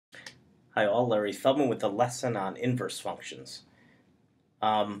Hi all, Larry Feldman with a lesson on inverse functions.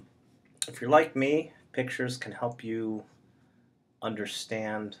 Um, if you're like me, pictures can help you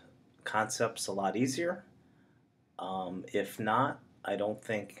understand concepts a lot easier. If not, I don't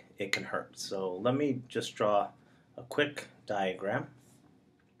think it can hurt. So let me just draw a quick diagram.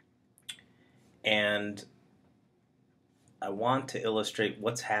 And I want to illustrate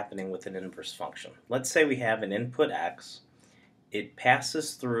what's happening with an inverse function. Let's say we have an input x. It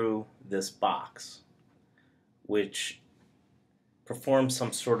passes through this box, which performs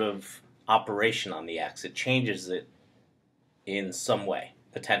some sort of operation on the x. It changes it in some way,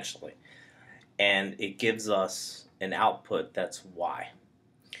 potentially. And it gives us an output that's y.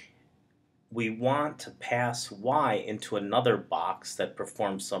 We want to pass y into another box that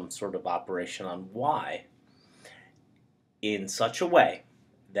performs some sort of operation on y in such a way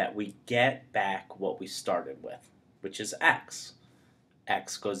that we get back what we started with, which is x.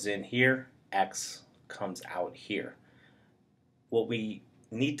 X goes in here, x comes out here. What we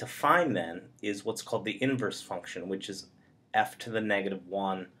need to find then is what's called the inverse function, which is f to the negative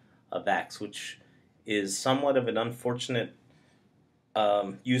 1 of x, which is somewhat of an unfortunate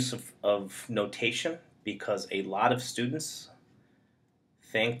use of notation, because a lot of students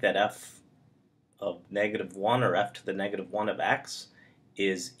think that f of negative 1 or f to the negative 1 of x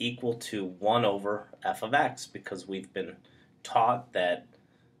is equal to 1 over f of x, because we've been taught that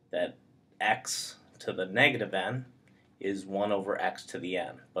x to the negative n is 1 over x to the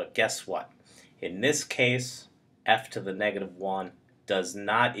n. But guess what? In this case, f to the negative 1 does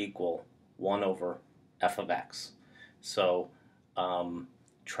not equal 1 over f of x. So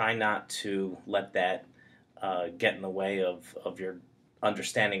try not to let that get in the way of your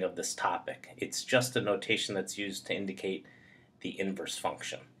understanding of this topic. It's just a notation that's used to indicate the inverse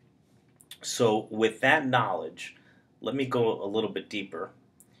function. So with that knowledge, let me go a little bit deeper.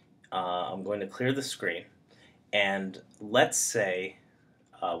 I'm going to clear the screen. And let's say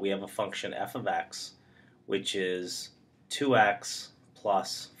we have a function f of x, which is 2x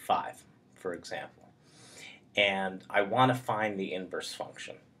plus 5, for example. And I want to find the inverse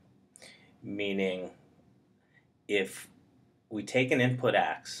function, meaning if we take an input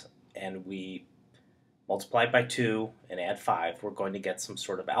x and we multiply it by 2 and add 5, we're going to get some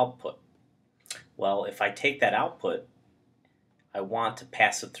sort of output. Well, if I take that output, I want to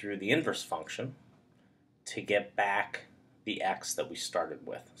pass it through the inverse function to get back the x that we started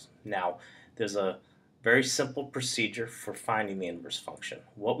with. Now, there's a very simple procedure for finding the inverse function.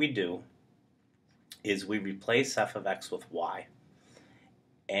 What we do is we replace f of x with y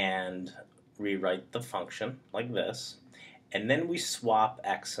and rewrite the function like this, and then we swap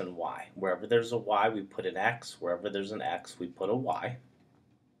x and y. Wherever there's a y, we put an x. Wherever there's an x, we put a y.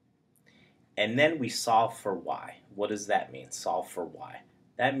 And then we solve for y. What does that mean, solve for y?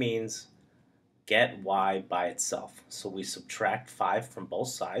 That means get y by itself. So we subtract 5 from both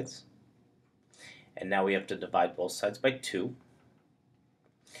sides, and now we have to divide both sides by 2,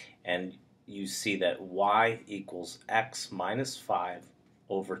 and you see that y equals x minus 5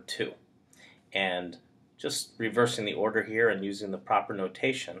 over 2. And just reversing the order here and using the proper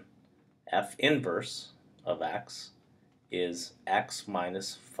notation, f inverse of x is x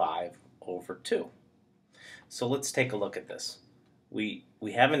minus 5 over 2. So let's take a look at this. We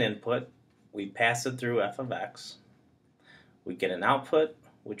have an input. We pass it through f of x. We get an output,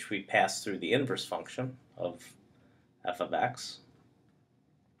 which we pass through the inverse function of f of x.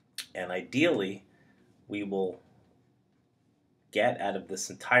 And ideally, we will get out of this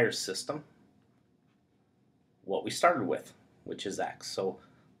entire system what we started with, which is x. So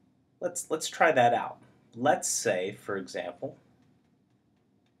let's try that out. Let's say, for example,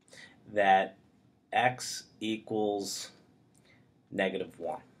 that x equals negative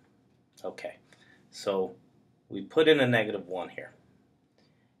 1. Okay, so we put in a negative 1 here.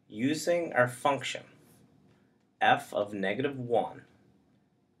 Using our function, f of negative 1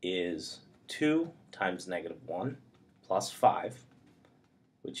 is 2 times negative 1 plus 5,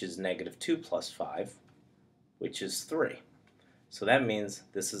 which is negative 2 plus 5, which is 3. So that means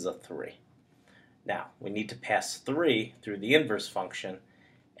this is a 3. Now, we need to pass 3 through the inverse function,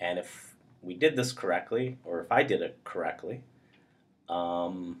 and if we did this correctly, or if I did it correctly,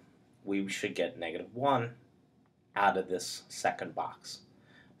 we should get negative 1 out of this second box.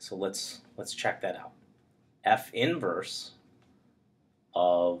 So let's check that out. F inverse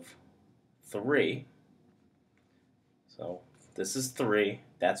of 3, so this is 3,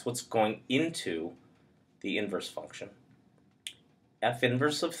 that's what's going into the inverse function. F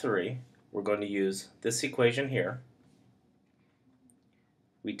inverse of 3, we're going to use this equation here.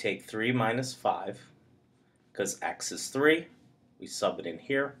 We take 3 minus 5, because x is 3, we sub it in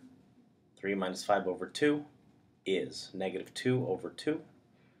here, 3 minus 5 over 2 is negative 2 over 2,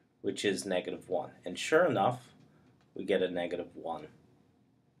 which is negative 1. And sure enough, we get a negative 1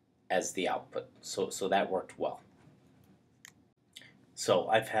 as the output. So that worked well. So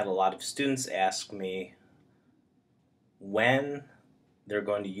I've had a lot of students ask me when they're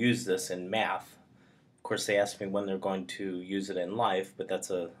going to use this in math. Of course, they ask me when they're going to use it in life, but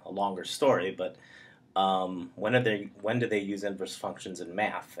that's a longer story. But when do they use inverse functions in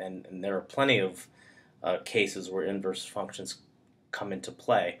math? And there are plenty of cases where inverse functions come into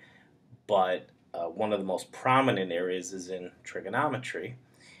play, but one of the most prominent areas is in trigonometry,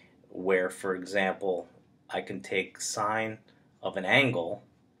 where, for example, I can take sine of an angle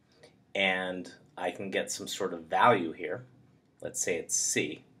and I can get some sort of value here. Let's say it's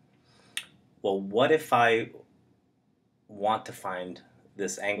c. Well, what if I want to find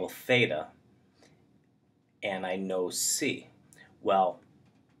this angle theta and I know c? Well,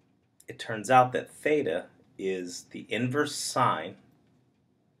 it turns out that theta is the inverse sine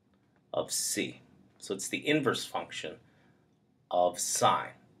of c. So it's the inverse function of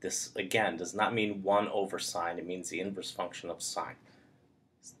sine. This, again, does not mean 1 over sine. It means the inverse function of sine.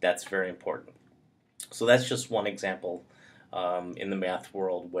 That's very important. So that's just one example in the math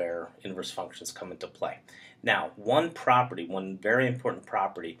world where inverse functions come into play. Now, one very important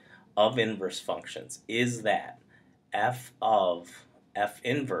property of inverse functions is that f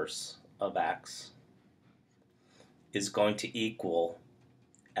inverse of x is going to equal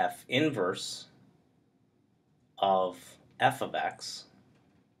f inverse of f of x,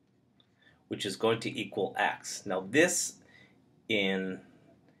 which is going to equal x. Now this, in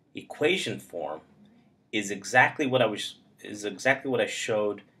equation form, is exactly what I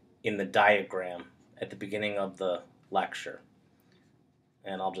showed in the diagram at the beginning of the lecture.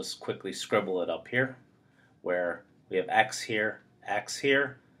 And I'll just quickly scribble it up here, where we have x here, x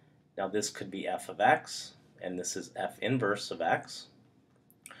here. Now this could be f of x, and this is f inverse of x.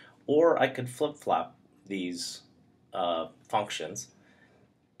 Or I could flip-flop these functions,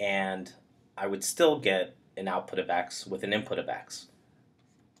 and I would still get an output of x with an input of x.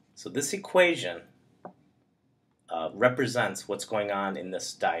 So this equation represents what's going on in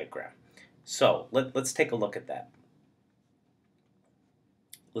this diagram. So let's take a look at that.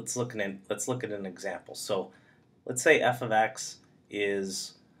 Let's look at an example. So let's say f of x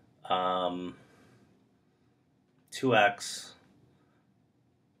is 2x.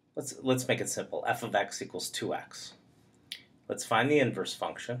 Let's make it simple. F of x equals 2x. Let's find the inverse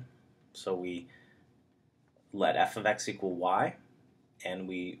function. So we let f of x equal y, and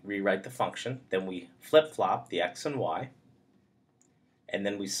we rewrite the function. Then we flip-flop the x and y, and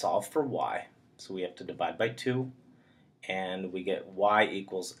then we solve for y. So we have to divide by 2, and we get y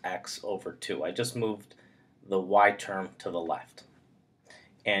equals x over 2. I just moved the y term to the left.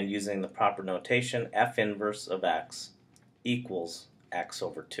 And using the proper notation, f inverse of x equals x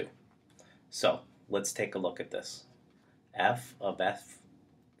over 2. So let's take a look at this. f of f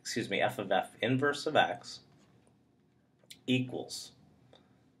inverse of x equals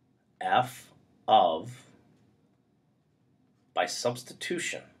f of, by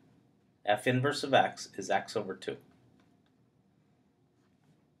substitution, f inverse of x is x over 2.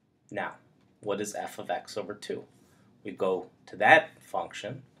 Now, what is f of x over 2? We go to that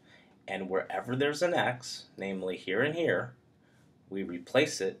function, and wherever there's an x, namely here and here, we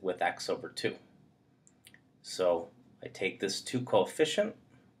replace it with x over 2. So I take this 2 coefficient,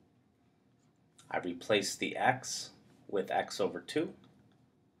 I replace the x with x over 2.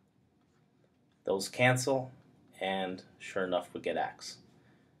 Those cancel, and sure enough we get x.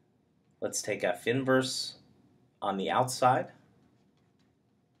 Let's take f inverse on the outside,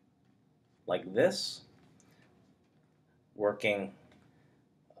 like this, working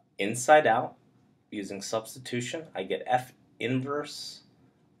inside out using substitution. I get f inverse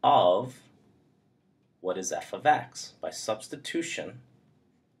of, what is f of x? By substitution,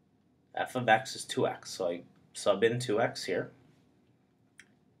 f of x is 2x, so I sub in 2x here.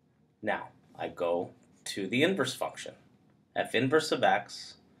 Now, I go to the inverse function. F inverse of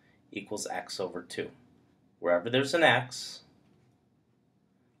x equals x over 2. Wherever there's an x,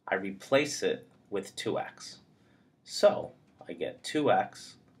 I replace it with 2x. So, I get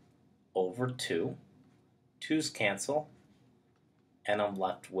 2x over 2. 2's cancel, and I'm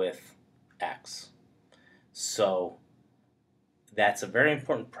left with x. So, that's a very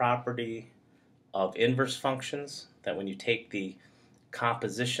important property of inverse functions, that when you take the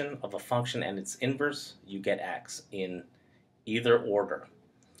composition of a function and its inverse, you get x in either order.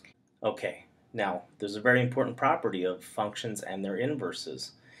 Okay, now there's a very important property of functions and their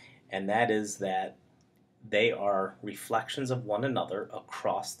inverses, and that is that they are reflections of one another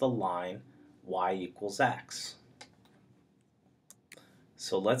across the line y equals x.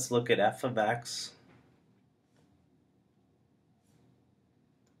 So let's look at f of x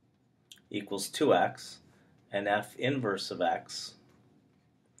equals 2x and f inverse of x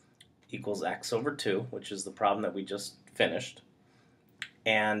equals x over 2, which is the problem that we just finished.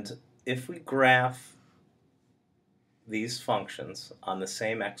 And if we graph these functions on the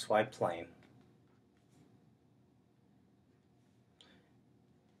same xy plane,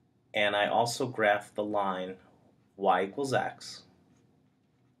 and I also graph the line y equals x,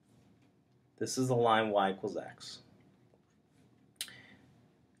 this is the line y equals x.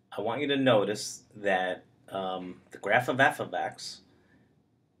 I want you to notice that the graph of f of x,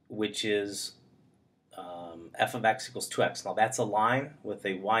 which is f of x equals 2x. Now that's a line with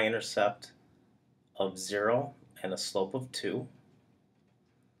a y-intercept of 0 and a slope of 2.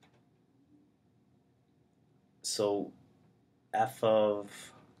 So f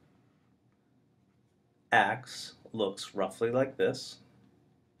of x looks roughly like this.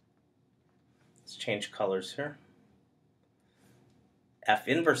 Let's change colors here. F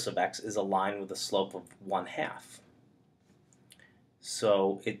inverse of x is a line with a slope of 1/2.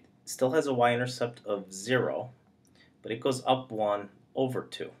 So it still has a y-intercept of 0, but it goes up 1 over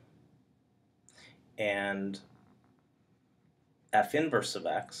 2. And f inverse of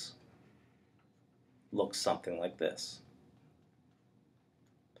x looks something like this.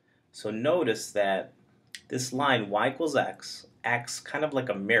 So notice that this line y equals x acts kind of like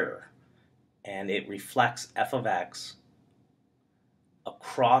a mirror, and it reflects f of x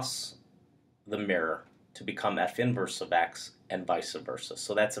across the mirror to become f inverse of x and vice versa.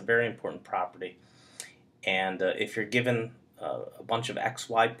 So that's a very important property. And if you're given a bunch of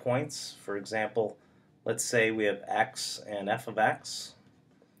xy points, for example, let's say we have x and f of x,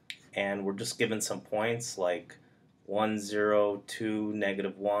 and we're just given some points like 1, 0, 2,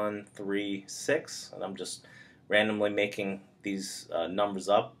 -1, 3, 6, and I'm just randomly making these numbers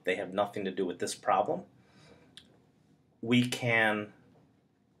up. They have nothing to do with this problem. We can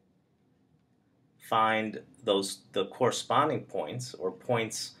find the corresponding points, or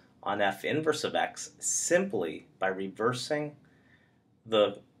points on f inverse of x, simply by reversing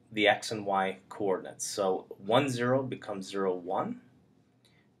the x and y coordinates. So 1, 0 becomes 0, 1,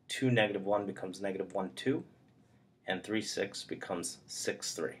 2, -1 becomes -1, 2, and 3, 6 becomes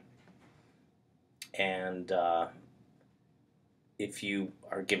 6, 3. And if you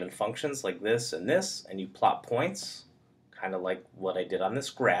are given functions like this, and you plot points, kind of like what I did on this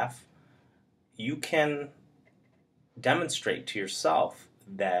graph, you can demonstrate to yourself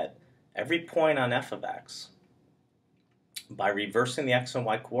that every point on f of x, by reversing the x and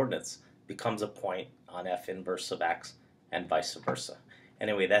y coordinates, becomes a point on f inverse of x and vice versa.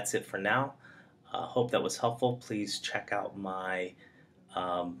 Anyway, that's it for now. Hope that was helpful. Please check out my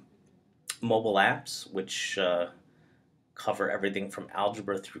mobile apps, which cover everything from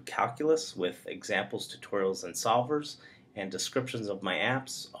algebra through calculus, with examples, tutorials, and solvers. And descriptions of my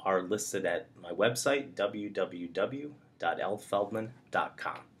apps are listed at my website,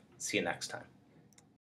 www.lfeldman.com. See you next time.